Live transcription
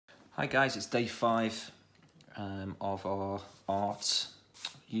Hi guys, it's day 5 of our art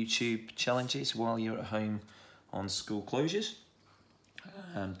YouTube challenges while you're at home on school closures.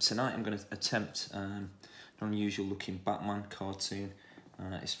 Tonight I'm going to attempt an unusual looking Batman cartoon.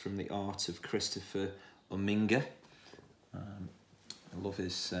 It's from the art of Christopher Uminga. I love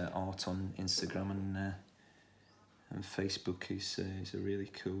his art on Instagram and Facebook. He's a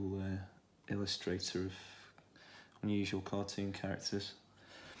really cool illustrator of unusual cartoon characters.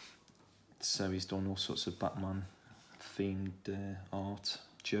 So he's done all sorts of Batman themed art,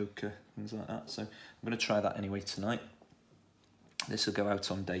 Joker, things like that. So I'm going to try that anyway tonight. This will go out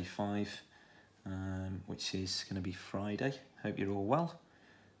on day 5, which is going to be Friday. Hope you're all well,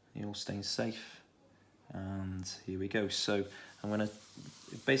 you're all staying safe. And here we go. So I'm going to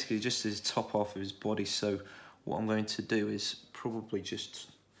basically just as top off of his body. So what I'm going to do is probably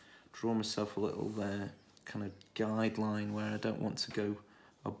just draw myself a little kind of guideline where I don't want to go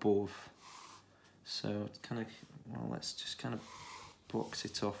above. So kind of, well, let's just kind of box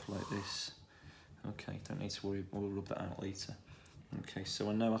it off like this. Okay, don't need to worry, we'll rub that out later. Okay, so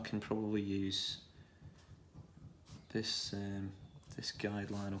I know I can probably use this this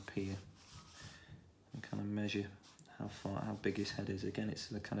guideline up here and kind of measure how big his head is. Again, it's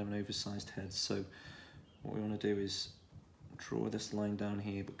kind of an oversized head. So what we want to do is draw this line down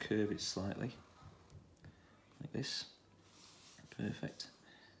here, but curve it slightly like this. Perfect.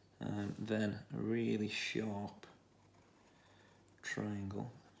 Then a really sharp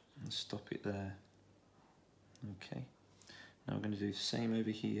triangle and stop it there. Okay, now we're going to do the same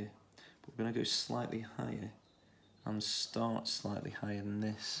over here, but we're going to go slightly higher and start slightly higher than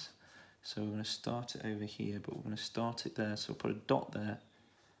this. So we're going to start it over here, but we're going to start it there. So we'll put a dot there,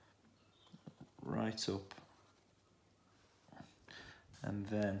 right up, and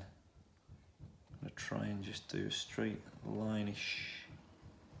then I'm going to try and just do a straight line-ish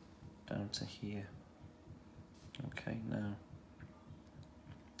down to here. Okay, now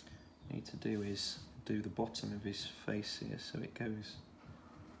what I need to do is do the bottom of his face here, so it goes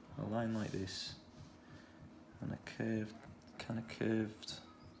a line like this and a curved, kind of curved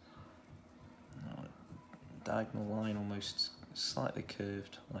diagonal line, almost slightly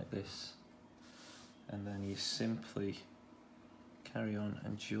curved like this, and then you simply carry on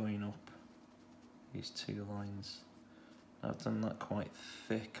and join up these two lines. I've done that quite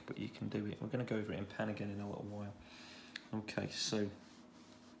thick, but you can do it. We're going to go over it in pen again in a little while. Okay, so I'm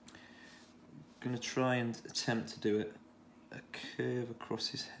going to try and attempt to do a curve across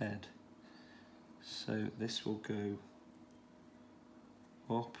his head. So this will go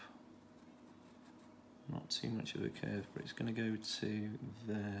up, not too much of a curve, but it's going to go to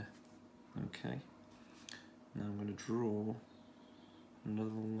there. Okay, now I'm going to draw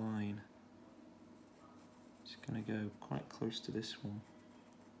another line. It's going to go quite close to this one,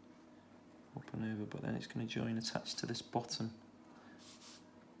 up and over, but then it's going to join attached to this bottom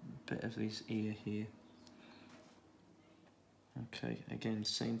bit of his ear here. Okay, again,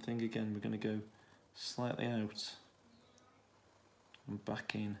 same thing again, we're going to go slightly out and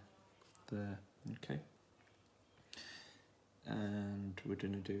back in there. Okay, and we're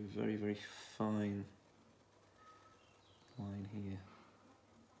going to do a very, very fine line here.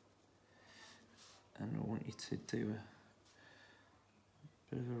 And I want you to do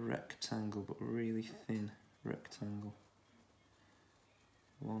a bit of a rectangle, but really thin rectangle.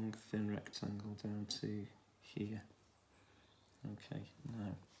 Long, thin rectangle down to here. Okay,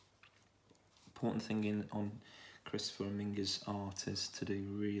 now, important thing on Christopher Uminga's art is to do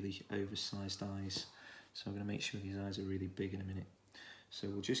really oversized eyes. So I'm going to make sure these eyes are really big in a minute. So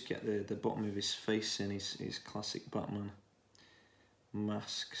we'll just get the bottom of his face in his classic Batman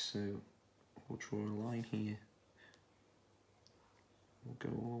mask. So we'll draw a line here. We'll go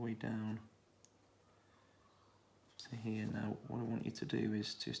all the way down to here. Now what I want you to do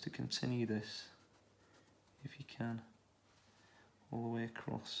is just to continue this, if you can, all the way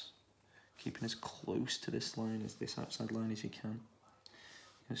across, keeping as close to this line, as this outside line as you can.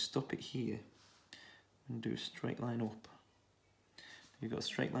 You're going to stop it here and do a straight line up. You've got a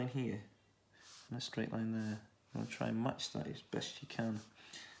straight line here and a straight line there. You want to try and match that as best you can.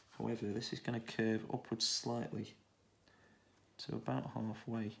 However, this is going to curve upwards slightly to about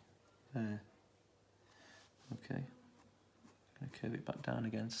halfway there. Okay, I'm going to curve it back down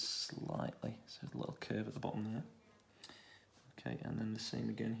again slightly, so a little curve at the bottom there. Okay, and then the same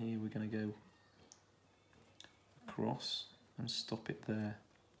again here, we're going to go across and stop it there.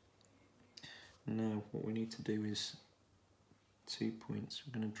 Now what we need to do is 2 points.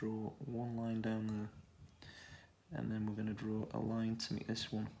 We're going to draw one line down there, and then we're going to draw a line to meet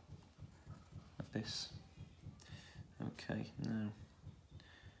this one, like this. Okay, now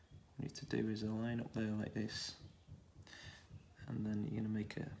to do is a line up there like this, and then you're going to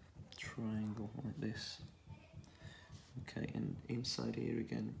make a triangle like this. Okay, and inside here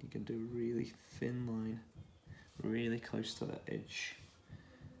again, you can do a really thin line, really close to that edge.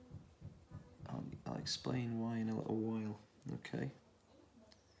 I'll explain why in a little while, okay?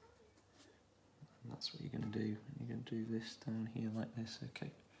 And that's what you're going to do. You're going to do this down here like this,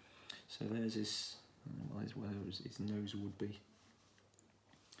 okay? So there's his, well, where his nose would be.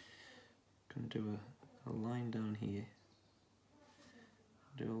 Going to do a line down here.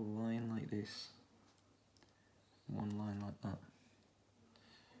 Do a line like this. One line like that.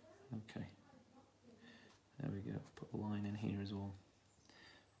 Okay. There we go. Put a line in here as well.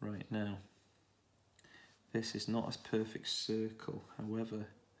 Right, now, this is not a perfect circle, however,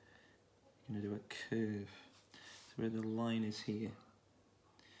 you're going to do a curve. So where the line is here,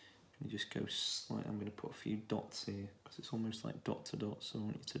 you just go slightly, I'm going to put a few dots here, because it's almost like dot to dot, so I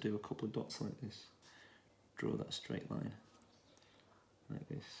want you to do a couple of dots like this. Draw that straight line, like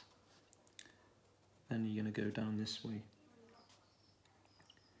this. Then you're going to go down this way,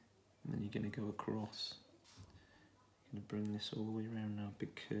 and then you're going to go across. You're going to bring this all the way around now,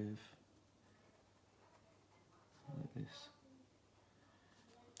 big curve. Like this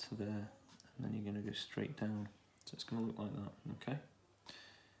to there, and then you're going to go straight down, so it's going to look like that. Okay,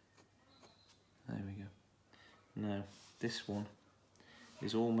 there we go. Now this one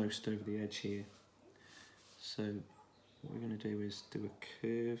is almost over the edge here, so what we're going to do is do a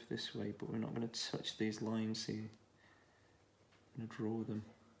curve this way, but we're not going to touch these lines here. I'm going to draw them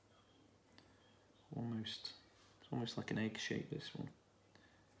almost, it's almost like an egg shape, this one.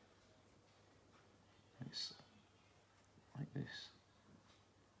 It's like this.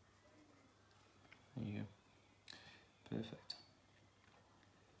 There you go. Perfect.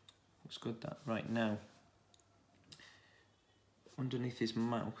 Looks good, that. Right, now, underneath his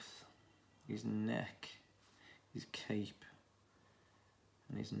mouth, his neck, his cape,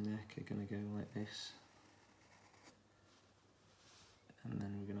 and his neck are going to go like this. And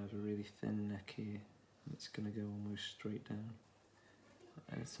then we're going to have a really thin neck here, and it's going to go almost straight down.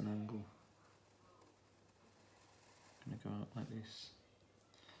 And it's an angle. Going to go out like this.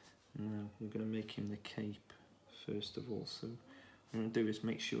 Now we're going to make him the cape first of all. So what we're going to do is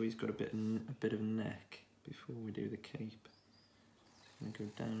make sure he's got a bit of neck before we do the cape. So I'm going to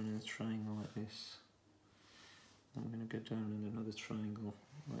go down in a triangle like this. Then we're going to go down in another triangle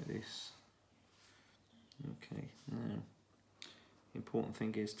like this. Okay, now the important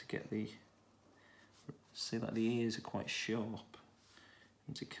thing is to get the, see that the ears are quite sharp,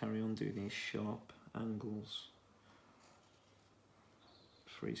 and to carry on doing these sharp angles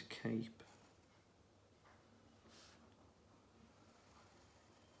for his cape.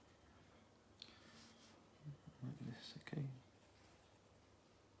 Like this, okay.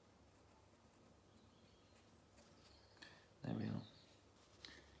 There we are.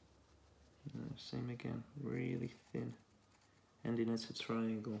 Now, same again, really thin, ending at a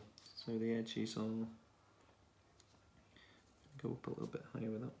triangle, so the edges are, go up a little bit higher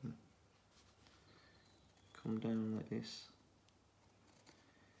with that one, come down like this.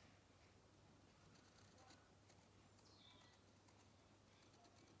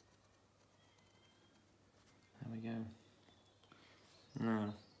 There we go.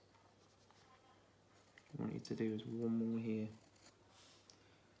 Now, what I want you to do is one more here.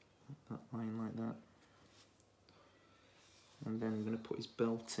 That line like that. And then we're going to put his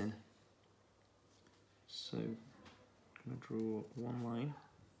belt in. So, I'm going to draw one line.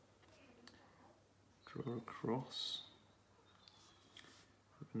 Draw across.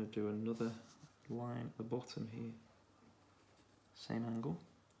 We're going to do another line at the bottom here. Same angle,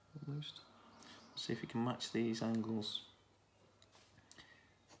 almost. See if we can match these angles.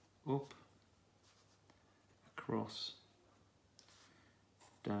 Up, across,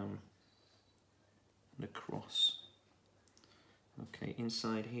 down, and across. Okay,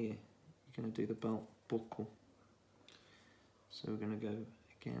 inside here, you're going to do the belt buckle. So we're going to go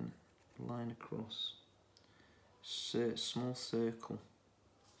again, line across, small circle,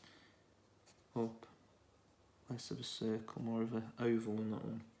 up, less of a circle, more of an oval on that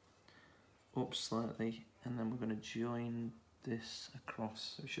one. Up slightly, and then we're going to join this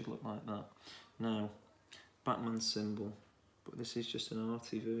across, so it should look like that. Now, Batman symbol, but this is just an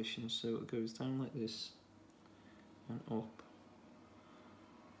arty version, so it goes down like this, and up,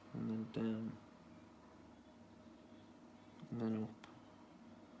 and then down, and then up,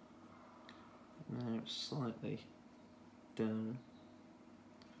 and now slightly down,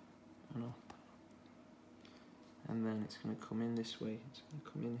 and up, and then it's going to come in this way, it's going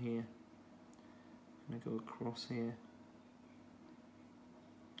to come in here, going to go across here,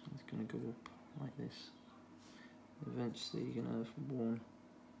 it's going going to go up like this. Eventually you're going to have 1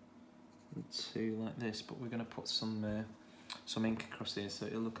 and 2 like this, but we're going to put some ink across here so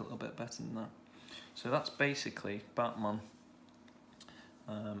it'll look a little bit better than that. So that's basically Batman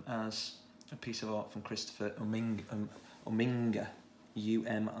as a piece of art from Christopher Uminga,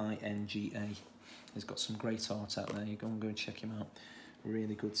 U-M-I-N-G-A. He's got some great art out there. You go and check him out.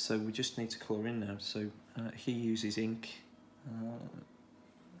 Really good. So we just need to colour in now. So he uses ink.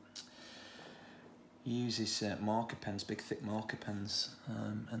 He uses marker pens, big thick marker pens,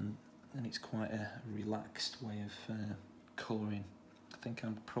 and it's quite a relaxed way of colouring. I think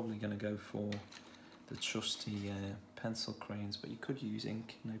I'm probably going to go for the trusty pencil crayons, but you could use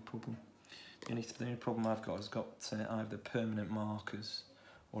ink, no problem. The only problem I've got is either permanent markers,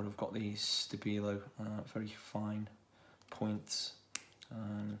 or I've got these Stabilo very fine points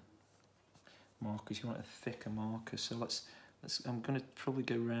markers. You want a thicker marker, so let's. I'm going to probably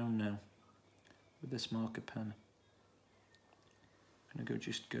go round now with this marker pen. I'm going to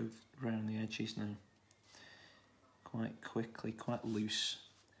just go round the edges now, quite quickly, quite loose.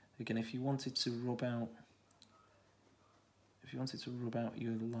 Again, if you wanted to rub out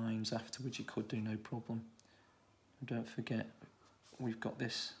your lines afterwards, you could do, no problem. And don't forget, we've got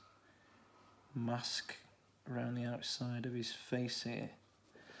this mask around the outside of his face here.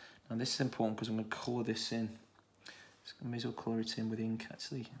 Now this is important because I'm going to colour this in. So I may as well colour it in with ink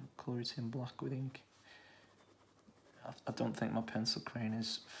actually. Colour it in black with ink. I don't think my pencil crayon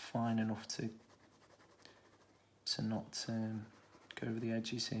is fine enough to not go over the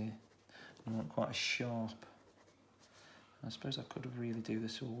edges here. I want quite a sharp. I suppose I could really do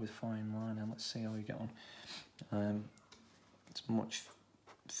this all with fine line, and let's see how we get on. It's much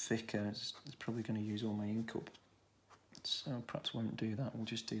thicker. It's probably going to use all my ink up, so perhaps won't do that. We'll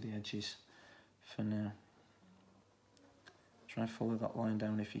just do the edges for now. Try and follow that line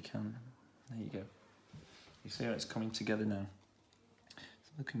down if you can. There you go. You see how it's coming together now?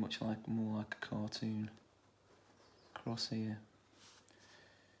 It's looking more like a cartoon across here.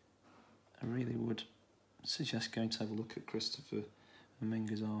 I really would suggest going to have a look at Christopher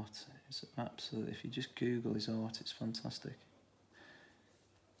Uminga's art. It's absolutely, if you just Google his art, it's fantastic.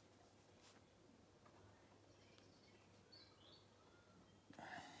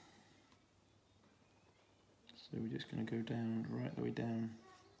 So we're just going to go down, right the way down.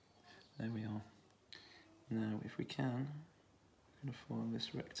 There we are. Now, if we can, I'm going to follow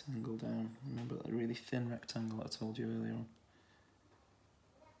this rectangle down. Remember that really thin rectangle that I told you earlier on?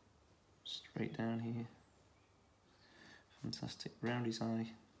 Straight down here. Fantastic. Round his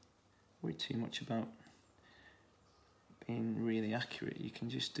eye. Worry too much about being really accurate. You can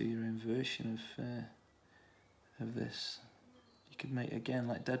just do your own version of this. You could make, again,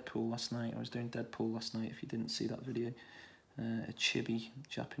 like Deadpool last night. I was doing Deadpool last night, if you didn't see that video. A chibi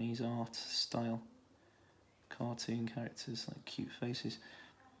Japanese art style. Cartoon characters, like cute faces.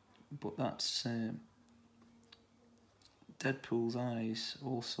 But that's Deadpool's eyes,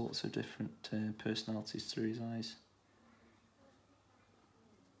 all sorts of different personalities through his eyes.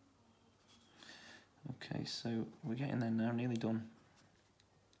 Okay, so we're getting there now, nearly done.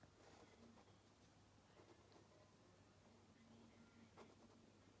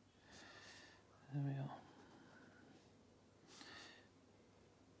 There we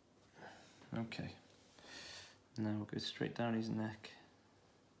are. Okay. Now we'll go straight down his neck,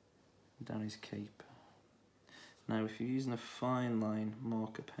 down his cape. Now if you're using a fine line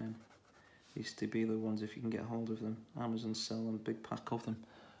marker pen, these Stabilo ones, if you can get hold of them, Amazon sell them, big pack of them.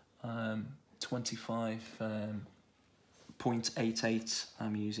 25.88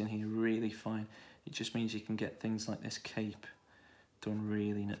 I'm using here, really fine. It just means you can get things like this cape done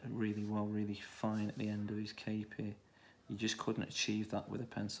really well, really fine at the end of his cape here. You just couldn't achieve that with a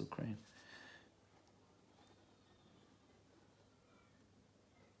pencil crayon.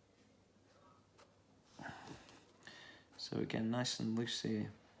 So again, nice and loose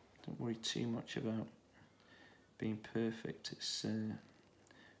here. Don't worry too much about being perfect. It's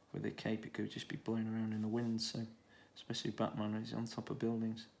with a cape, it could just be blowing around in the wind. So especially Batman, he's on top of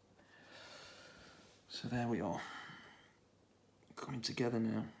buildings. So there we are, coming together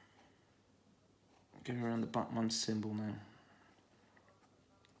now. Going around the Batman symbol now.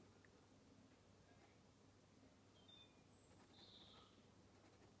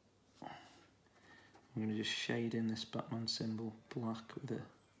 I'm going to just shade in this Batman symbol black with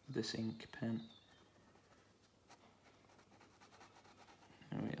this ink pen.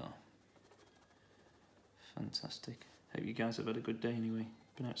 There we are. Fantastic. Hope you guys have had a good day anyway.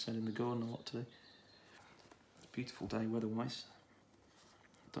 Been outside in the garden a lot today. Beautiful day weather-wise.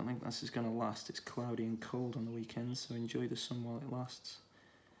 Don't think this is going to last. It's cloudy and cold on the weekend, so enjoy the sun while it lasts.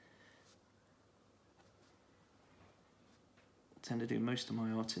 tend to do most of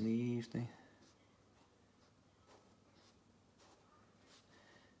my art in the evening.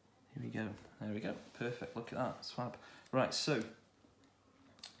 Here we go, there we go, perfect, look at that, it's fab. Right, so,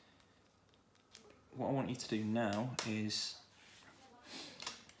 what I want you to do now is,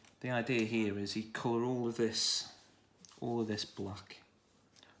 the idea here is you colour all of this black,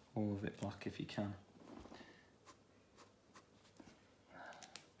 all of it black if you can.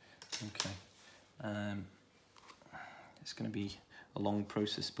 Okay, it's going to be a long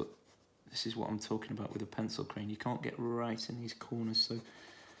process, but this is what I'm talking about with a pencil crayon. You can't get right in these corners, so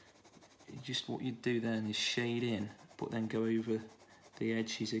just what you do then is shade in, but then go over the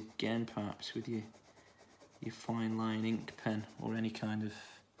edges again, perhaps with your fine line ink pen or any kind of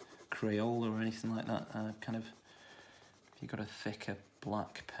Crayola or anything like that. Kind of, if you've got a thicker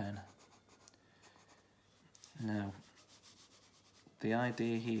black pen. Now, the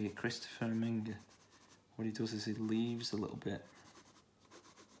idea here, Christopher Uminga, what he does is he leaves a little bit.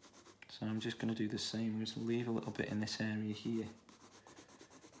 So I'm just going to do the same. I'm just going to leave a little bit in this area here.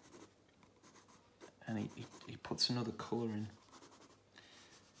 And he puts another colour in,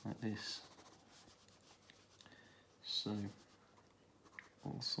 like this. So,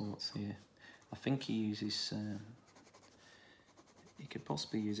 all sorts here. I think he uses, he could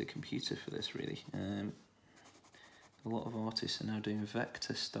possibly use a computer for this really. A lot of artists are now doing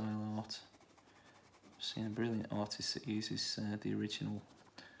vector style art. I've seen a brilliant artist that uses the original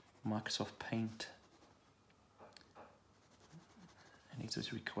Microsoft Paint. And he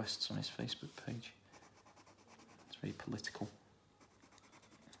does requests on his Facebook page. It's very political.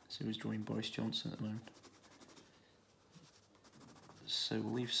 So he's drawing Boris Johnson at the moment. So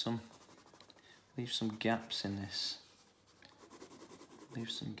we'll leave some gaps in this.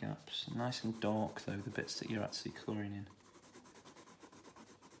 Leave some gaps. Nice and dark though, the bits that you're actually colouring in.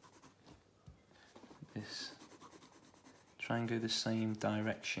 This. Try and go the same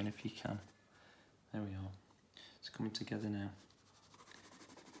direction if you can. There we are. It's coming together now.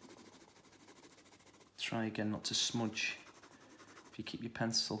 Try again not to smudge. If you keep your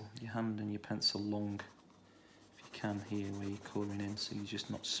hand and your pencil long, if you can here where you're colouring in, so you're just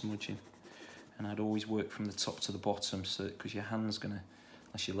not smudging. And I'd always work from the top to the bottom, so because your hand's gonna,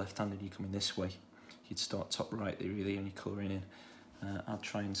 unless you're left-handed, you're coming this way, you'd start top right there really and you're colouring in. I'd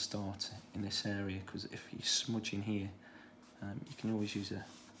try and start in this area, because if you're smudging here, you can always use a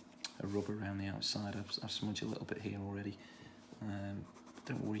rubber around the outside. I've smudged a little bit here already.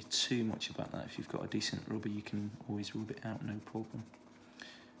 Don't worry too much about that. If you've got a decent rubber, you can always rub it out, no problem.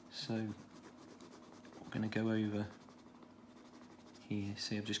 So we're going to go over here.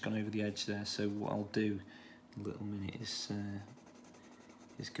 See, I've just gone over the edge there. So what I'll do in a little minute is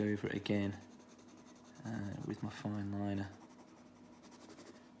go over it again with my fine liner,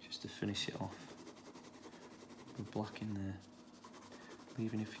 just to finish it off. With black in there,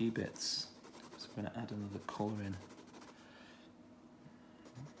 leaving a few bits. So I'm going to add another colour in.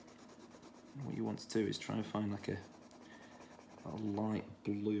 What you want to do is try and find like a light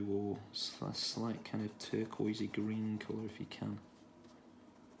blue or a slight kind of turquoisey green colour if you can.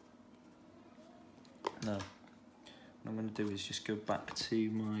 Now, what I'm going to do is just go back to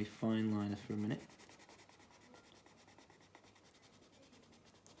my fine liner for a minute.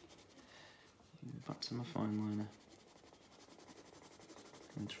 Back to my fine liner.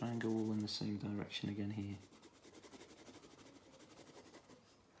 And try and go all in the same direction again here.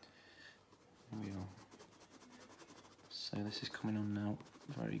 There we are. So this is coming on now,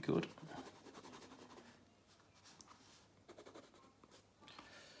 very good.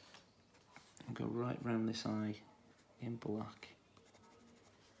 I'll go right round this eye in black,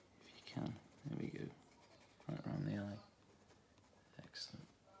 if you can. There we go, right round the eye. Excellent.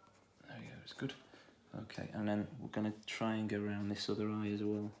 There we go, it's good. Okay, and then we're going to try and go around this other eye as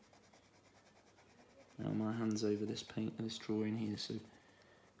well. Now my hand's over this paint, this drawing here, so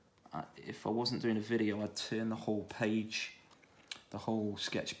if I wasn't doing a video, I'd turn the whole page, the whole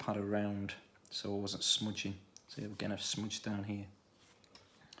sketch pad around, so I wasn't smudging. So again, I've smudged down here.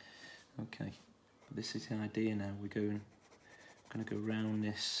 Okay, this is the idea now. We're going to go round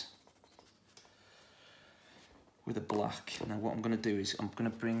this with a black. Now what I'm going to do is I'm going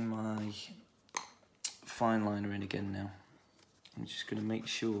to bring my fine liner in again now. I'm just going to make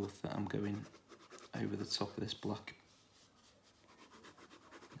sure that I'm going over the top of this black.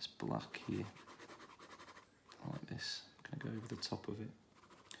 This black here, like this. I'm going to go over the top of it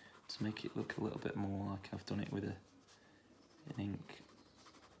to make it look a little bit more like I've done it with an ink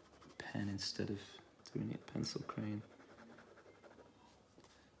pen instead of doing it pencil crayon.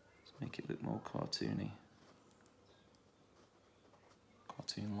 To make it look more cartoony,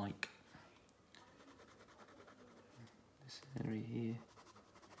 cartoon-like. This is area here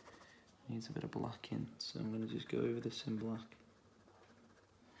needs a bit of black in, so I'm going to just go over this in black.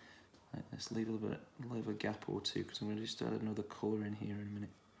 Right, let's leave a gap or two, because I'm going to just add another colour in here in a minute.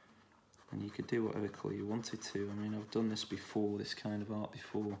 And you could do whatever colour you wanted to. I mean, I've done this before, this kind of art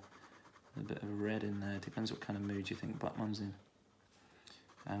before. A bit of red in there, depends what kind of mood you think Batman's in.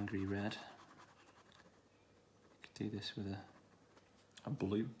 Angry red. You could do this with a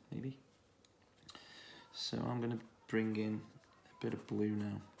blue, maybe. So I'm going to bring in a bit of blue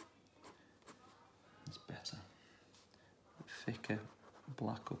now. That's better. Thicker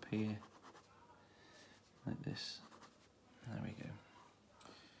black up here, like this. There we go.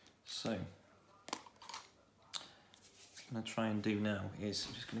 So, what I'm going to try and do now is,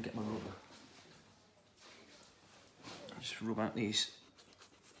 I'm just going to get my rubber. Just rub out these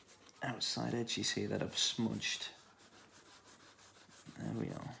outside edges here that I've smudged. There we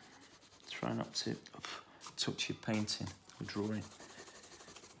are. Try not to touch your painting or drawing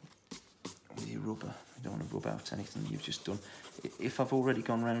with your rubber. You don't want to rub out anything you've just done. If I've already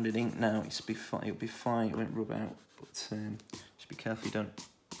gone round in ink now, it'll be fine, it won't rub out, but just be careful you don't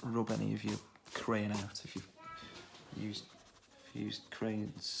rub any of your crayon out if you've used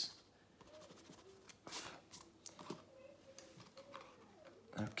crayons.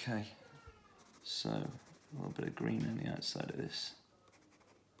 Okay, so a little bit of green on the outside of this.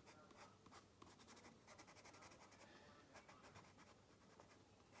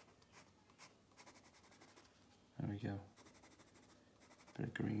 There we go. Bit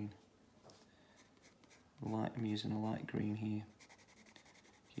of green. Light, I'm using a light green here.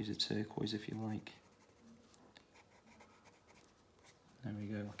 Use a turquoise if you like. There we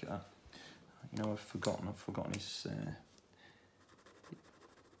go, look at that. You know, I've forgotten his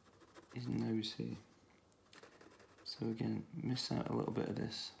nose here. So again, miss out a little bit of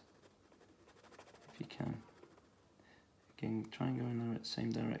this, if you can. Again, try and go in the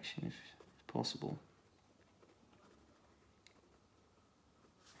same direction if possible.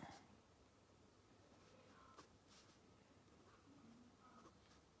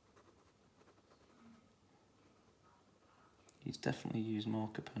 He's definitely used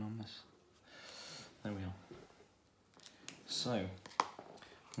marker pen on this. There we are. So,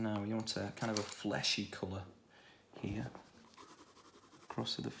 now we want a kind of a fleshy colour here.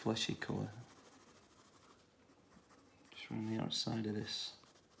 Across to the fleshy colour. Just around the outside of this.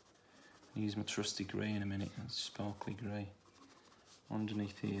 I'll use my trusty grey in a minute, sparkly grey.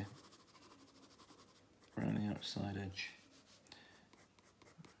 Underneath here. Around the outside edge.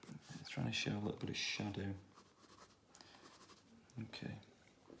 Trying to show a little bit of shadow. Okay,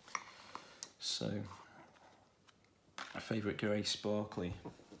 so my favourite grey sparkly.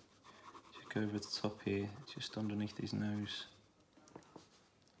 Just go over the top here, just underneath his nose.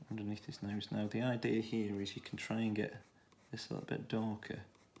 Underneath his nose. Now the idea here is you can try and get this a little bit darker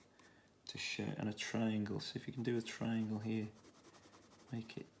to show, and a triangle. So if you can do a triangle here,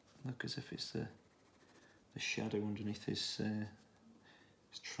 make it look as if it's the shadow underneath his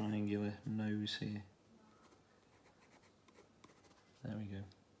triangular nose here. There we go.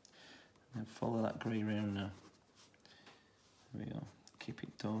 And follow that grey round now. There we go. Keep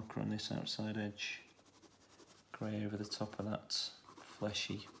it darker on this outside edge. Grey over the top of that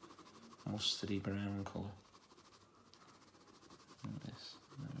fleshy, mustardy brown colour. Like this.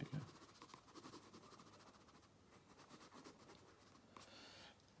 There we go.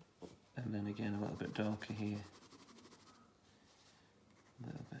 And then again a little bit darker here. A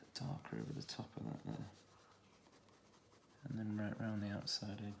little bit darker over the top of that there. And then right round the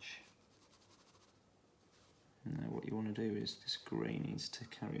outside edge. Now what you want to do is this grey needs to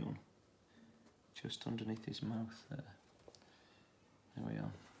carry on just underneath his mouth there. There we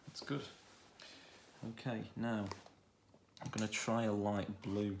are. That's good. Okay, now I'm going to try a light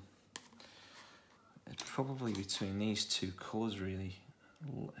blue. It's probably between these two colours really.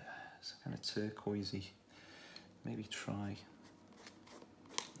 It's kind of turquoisey. Maybe try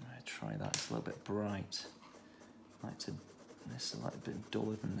that. It's a little bit bright. This is a little bit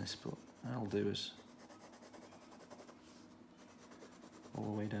duller than this, but I'll do is all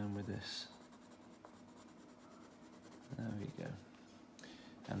the way down with this. There we go.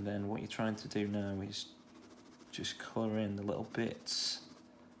 And then what you're trying to do now is just colour in the little bits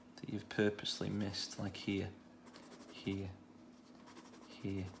that you've purposely missed, like here, here,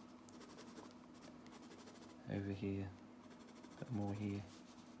 here, over here, a bit more here.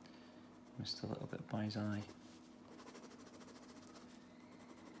 Missed a little bit by his eye.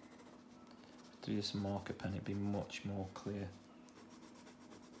 Do this marker pen, it'd be much more clear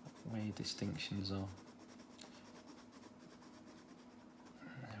where your distinctions are.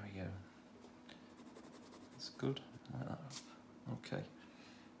 There we go. That's good. like that. Okay.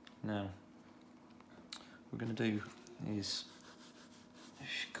 Now, what we're going to do is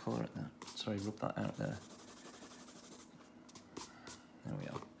colour it there. Sorry, rub that out there. There we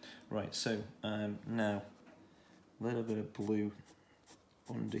are. Right, so now a little bit of blue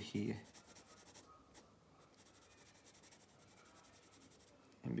under here,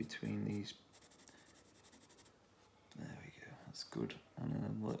 in between these. There we go, that's good. And then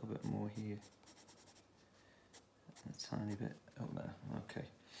a little bit more here. A tiny bit up there, okay.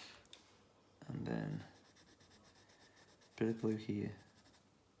 And then a bit of blue here.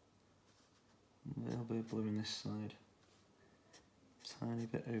 A little bit of blue on this side. Tiny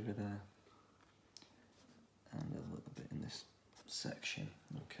bit over there. And a little bit in this section,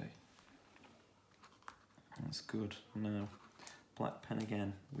 okay. That's good. Now, black pen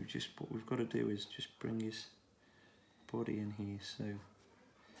again. What we've got to do is just bring his body in here. So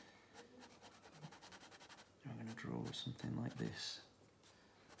I'm going to draw something like this.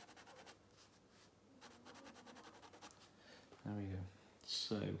 There we go.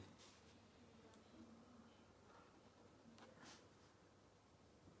 So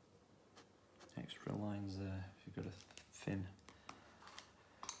extra lines there if you've got a thin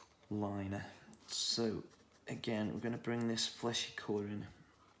liner. So again, we're going to bring this fleshy colour in.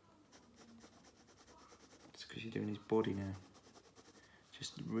 It's because you're doing his body now.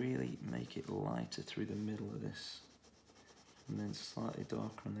 Just really make it lighter through the middle of this, and then slightly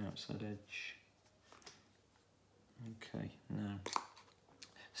darker on the outside edge. Okay, now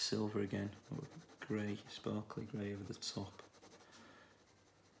silver again, or grey, sparkly grey over the top.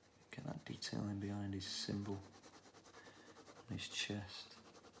 Get that detail in behind his symbol on his chest.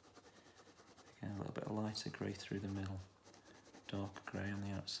 Again, a little bit of lighter grey through the middle, dark grey on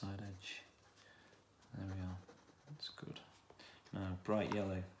the outside edge. There we are, that's good. Now, bright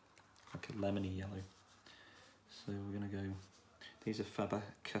yellow, like a lemony yellow. So we're going to go, these are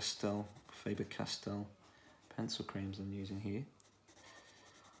Faber-Castell pencil crayons I'm using here.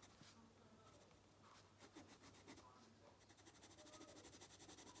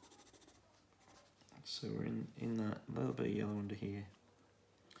 So we're in that little bit of yellow under here.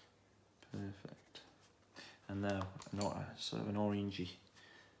 Perfect. And now, sort of an orangey.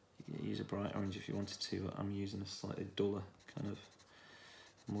 You use a bright orange if you wanted to, but I'm using a slightly duller, kind of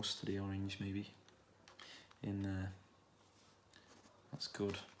mustardy orange maybe in there. That's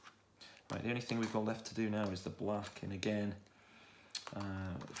good. Right, the only thing we've got left to do now is the black, and again,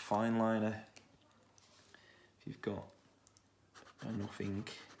 fine liner. If you've got enough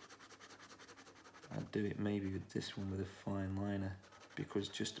ink, I'd do it maybe with this one with a fine liner, because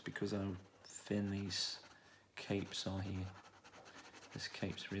how thin these capes are here. This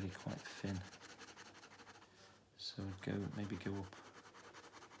cape's really quite thin, so maybe go up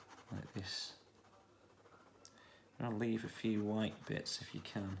like this. I'll leave a few white bits if you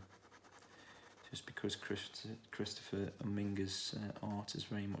can, just because Christopher Uminga's art is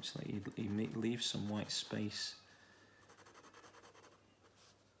very much like he leaves some white space,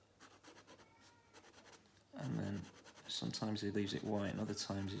 and then sometimes he leaves it white and other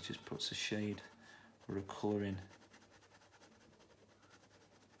times he just puts a shade or a colour in.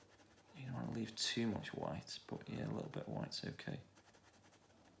 You don't want to leave too much white, but yeah, a little bit of white's okay.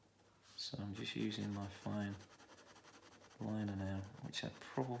 So I'm just using my fine liner now, which I'd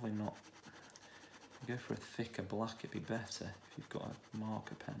probably not. If you go for a thicker black, it'd be better if you've got a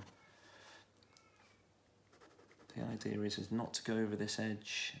marker pen. The idea is not to go over this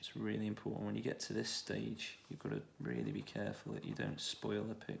edge. It's really important when you get to this stage. You've got to really be careful that you don't spoil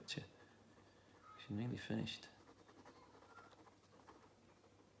the picture. You're nearly finished.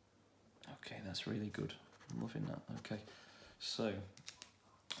 Okay, that's really good. I'm loving that. Okay, so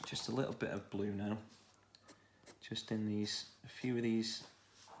just a little bit of blue now. Just in these, a few of these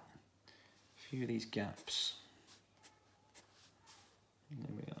gaps.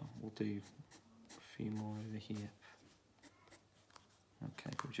 There we are. We'll do a few more over here.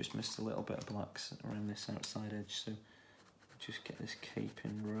 Okay, we've just missed a little bit of blacks around this outside edge, so just get this cape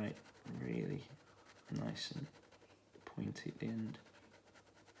in right, really nice and pointy at the end.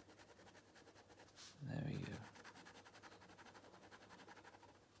 There we go.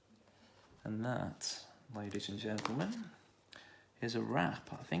 And that, ladies and gentlemen, is a wrap,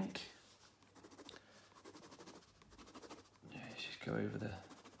 I think. Yeah, just go over the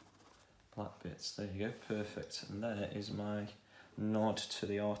black bits. There you go, perfect. And there is my nod to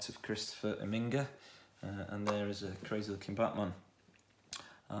the art of Christopher Uminga. And there is a crazy looking Batman.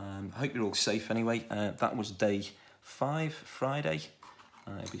 I hope you're all safe anyway. That was day 5, Friday.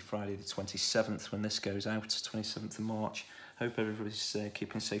 It'll be Friday the 27th when this goes out, 27th of March. Hope everybody's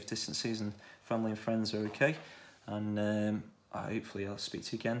keeping safe distances and family and friends are okay. and hopefully I'll speak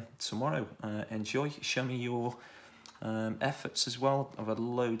to you again tomorrow. Enjoy, show me your efforts as well. I've had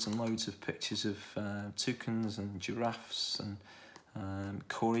loads and loads of pictures of toucans and giraffes, and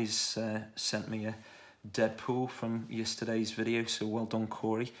Corey's sent me a Deadpool from yesterday's video, so well done,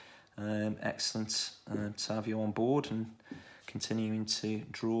 Corey. Excellent to have you on board and continuing to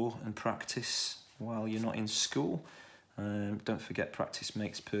draw and practice while you're not in school. Don't forget, practice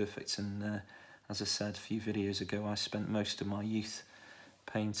makes perfect, and as I said a few videos ago, I spent most of my youth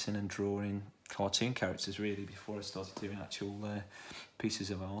painting and drawing cartoon characters really before I started doing actual pieces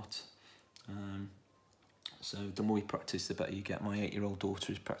of art. So the more you practice, the better you get. My 8-year-old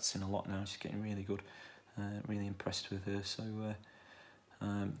daughter is practicing a lot now. She's getting really good. Really impressed with her. So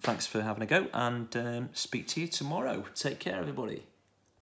thanks for having a go, and speak to you tomorrow. Take care, everybody.